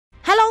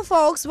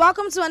Hello folks,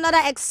 welcome to another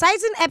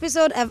exciting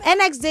episode of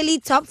NX Daily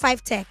Top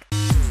 5 Tech.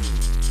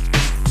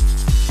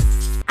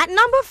 At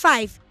number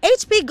 5,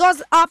 HP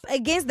goes up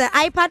against the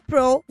iPad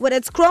Pro with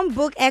its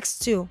Chromebook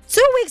X2.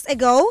 2 weeks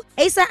ago,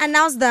 Acer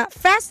announced the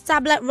first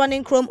tablet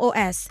running Chrome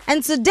OS.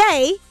 And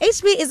today,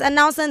 HP is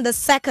announcing the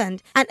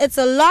second, and it's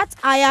a lot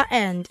higher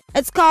end.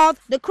 It's called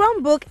the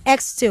Chromebook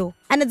X2,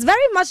 and it's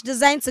very much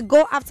designed to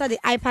go after the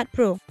iPad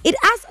Pro. It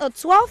has a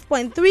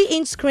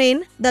 12.3-inch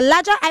screen. The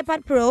larger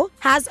iPad Pro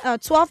has a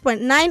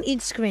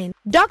 12.9-inch screen,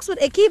 docks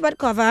with a keyboard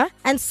cover,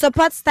 and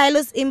supports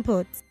stylus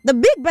input. The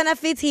big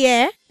benefit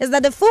here is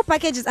that the full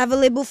package is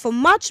available for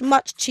much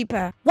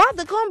cheaper. While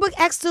the Chromebook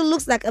X2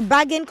 looks like a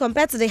bargain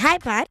compared to the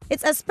iPad,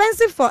 it's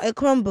expensive for a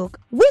Chromebook,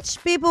 which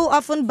people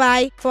often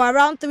buy for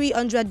around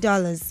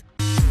 $300.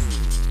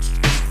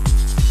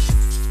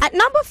 At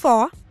number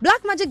 4,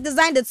 Blackmagic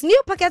designed its new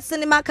pocket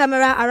cinema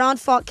camera around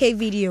 4K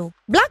video.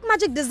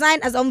 Blackmagic Design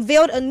has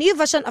unveiled a new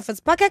version of its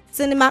pocket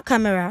cinema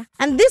camera,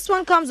 and this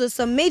one comes with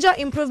some major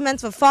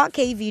improvements for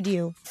 4K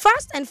video.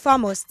 First and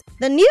foremost,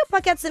 the new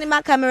pocket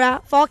cinema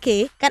camera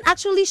 4K can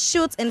actually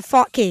shoot in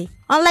 4K.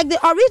 Unlike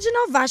the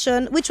original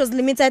version, which was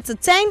limited to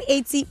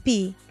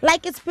 1080p.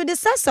 Like its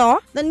predecessor,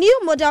 the new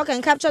model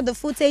can capture the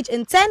footage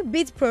in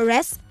 10-bit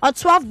ProRes or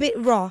 12-bit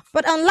RAW.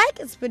 But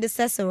unlike its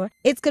predecessor,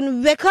 it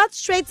can record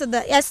straight to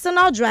the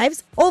external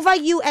drives over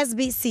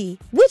USB-C,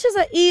 which is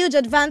a huge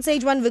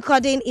advantage when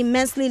recording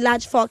immensely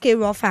large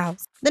 4K RAW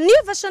files. The new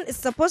version is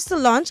supposed to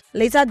launch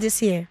later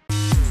this year.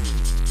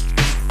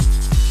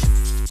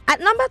 At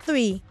number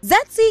 3,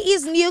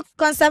 ZTE's new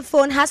concept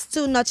phone has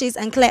 2 notches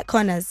and clear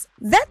corners.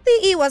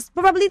 ZTE was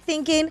probably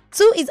thinking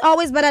 2 is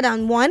always better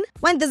than 1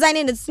 when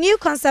designing its new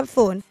concept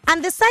phone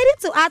and decided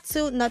to add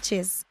 2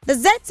 notches. The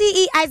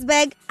ZTE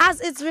Iceberg,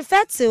 as it's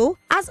referred to,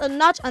 has a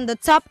notch on the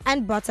top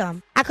and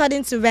bottom,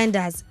 according to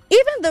renders.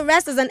 Even the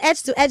rest is an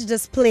edge-to-edge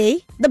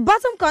display. The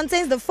bottom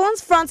contains the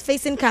phone's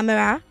front-facing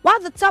camera,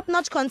 while the top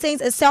notch contains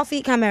a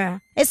selfie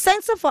camera, a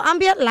sensor for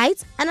ambient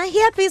light, and a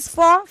earpiece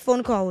for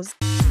phone calls.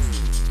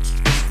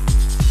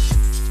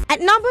 At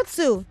number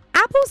 2,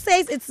 Apple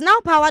says it's now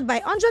powered by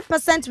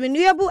 100%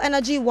 renewable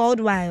energy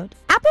worldwide.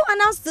 Apple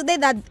announced today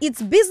that its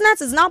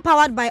business is now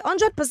powered by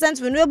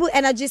 100% renewable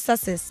energy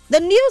sources. The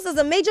news is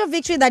a major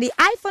victory that the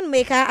iPhone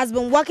maker has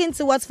been working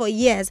towards for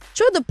years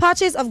through the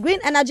purchase of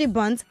green energy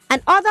bonds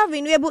and other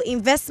renewable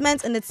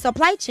investments in its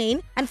supply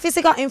chain and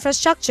physical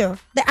infrastructure.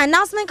 The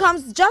announcement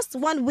comes just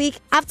 1 week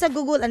after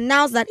Google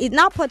announced that it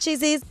now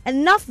purchases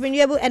enough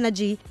renewable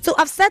energy to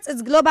offset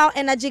its global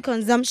energy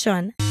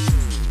consumption.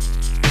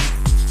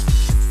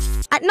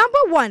 At number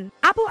 1,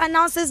 Apple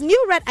announces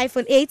new red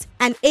iPhone 8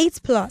 and 8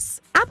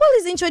 Plus. Apple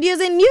is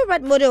introducing new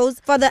red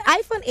models for the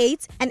iPhone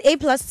 8 and 8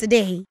 Plus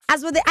today.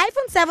 As with the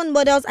iPhone 7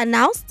 models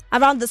announced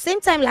around the same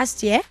time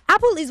last year,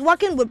 Apple is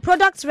working with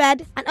Product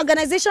Red, an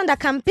organization that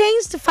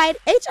campaigns to fight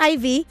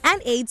HIV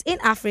and AIDS in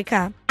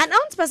Africa. An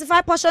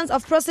unspecified portions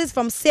of proceeds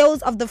from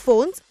sales of the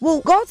phones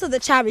will go to the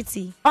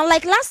charity.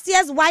 Unlike last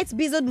year's white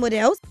bezeled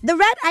models, the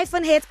red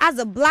iPhone 8 has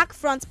a black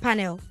front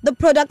panel. The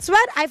Product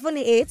Red iPhone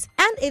 8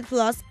 and 8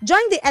 Plus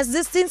join the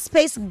existing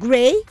space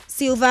gray,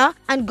 silver,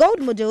 and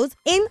gold models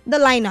in the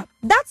lineup.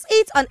 That's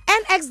it on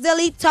NX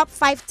Daily Top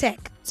 5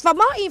 Tech. For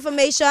more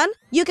information,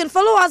 you can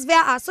follow us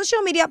via our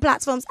social media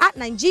platforms at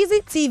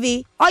Nigezie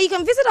TV, or you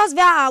can visit us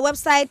via our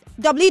website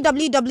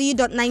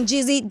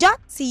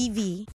www.nigezie.tv.